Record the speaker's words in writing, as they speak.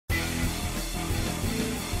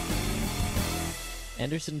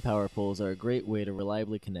Anderson power poles are a great way to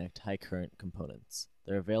reliably connect high current components.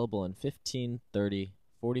 They're available in 15, 30,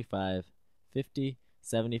 45, 50,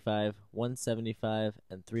 75, 175,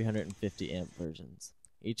 and 350 amp versions,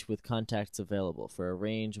 each with contacts available for a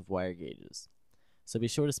range of wire gauges. So be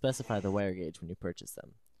sure to specify the wire gauge when you purchase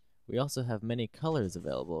them. We also have many colors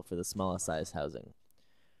available for the smallest size housing.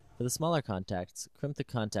 For the smaller contacts, crimp the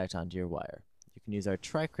contact onto your wire. You can use our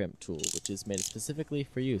tri-crimp tool, which is made specifically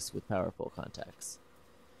for use with Powerpole contacts.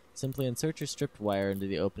 Simply insert your stripped wire into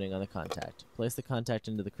the opening on the contact, place the contact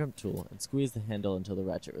into the crimp tool, and squeeze the handle until the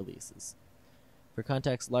ratchet releases. For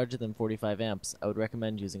contacts larger than 45 amps, I would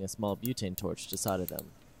recommend using a small butane torch to solder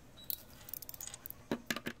them.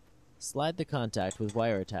 Slide the contact with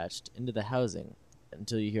wire attached into the housing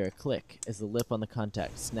until you hear a click as the lip on the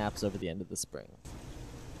contact snaps over the end of the spring.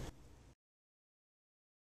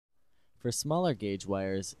 For smaller gauge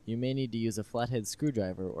wires, you may need to use a flathead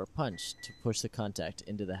screwdriver or punch to push the contact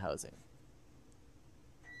into the housing.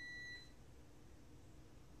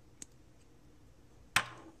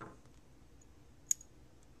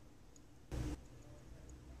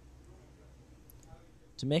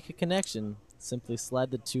 To make a connection, simply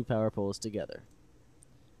slide the two power poles together.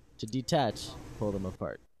 To detach, pull them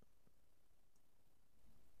apart.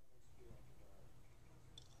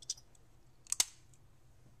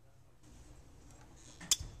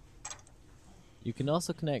 You can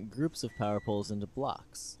also connect groups of power poles into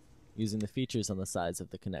blocks, using the features on the sides of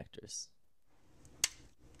the connectors.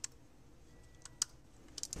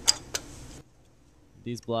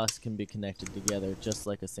 These blocks can be connected together just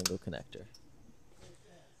like a single connector.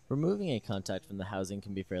 Removing a contact from the housing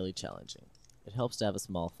can be fairly challenging. It helps to have a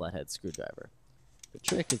small flathead screwdriver. The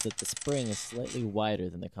trick is that the spring is slightly wider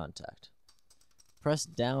than the contact. Press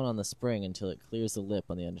down on the spring until it clears the lip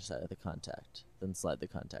on the underside of the contact, then slide the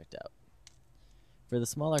contact out. For the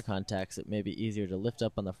smaller contacts, it may be easier to lift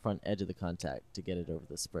up on the front edge of the contact to get it over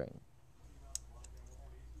the spring.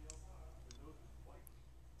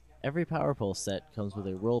 Every power pole set comes with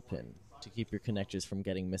a roll pin to keep your connectors from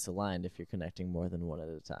getting misaligned if you're connecting more than one at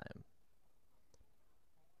a time.